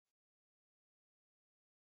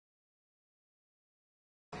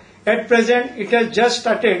At present, it has just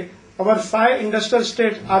started. Our 5 industrial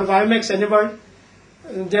states are WiMAX enabled.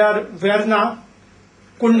 They are Verna,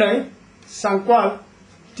 Kundai, Sankwal,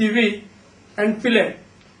 Tivi, and Pillai.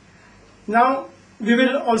 Now, we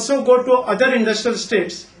will also go to other industrial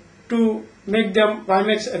states to make them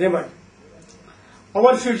WiMAX enabled.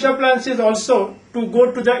 Our future plans is also to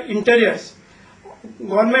go to the interiors.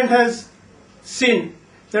 Government has seen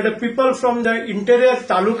that the people from the interior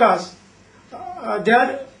talukas, they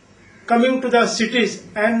are coming to the cities,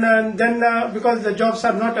 and then because the jobs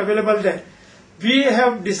are not available there, we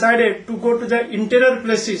have decided to go to the interior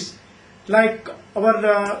places like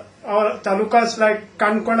our talukas like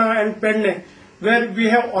Kankona and Penne, where we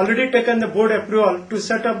have already taken the board approval to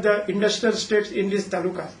set up the industrial states in these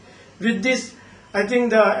talukas. With this, I think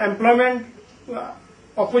the employment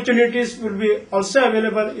opportunities will be also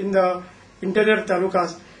available in the interior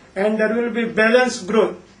talukas, and there will be balanced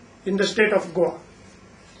growth in the state of Goa.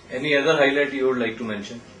 Any other highlight you would like to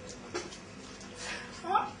mention?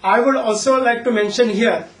 I would also like to mention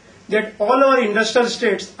here that all our industrial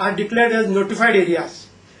states are declared as notified areas.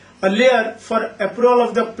 Earlier, for approval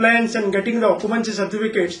of the plans and getting the occupancy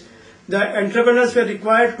certificates, the entrepreneurs were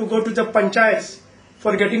required to go to the panchayats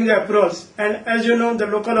for getting the approvals. And as you know, the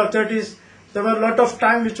local authorities, there were a lot of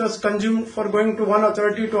time which was consumed for going to one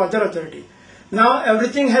authority to other authority. Now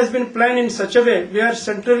everything has been planned in such a way where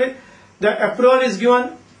centrally the approval is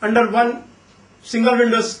given under one single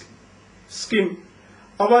window scheme.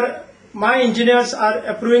 My engineers are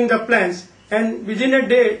approving the plans, and within a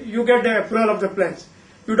day you get the approval of the plans.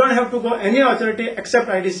 You don't have to go any authority except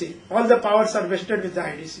IDC. All the powers are vested with the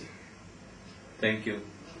IDC. Thank you.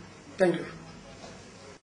 Thank you.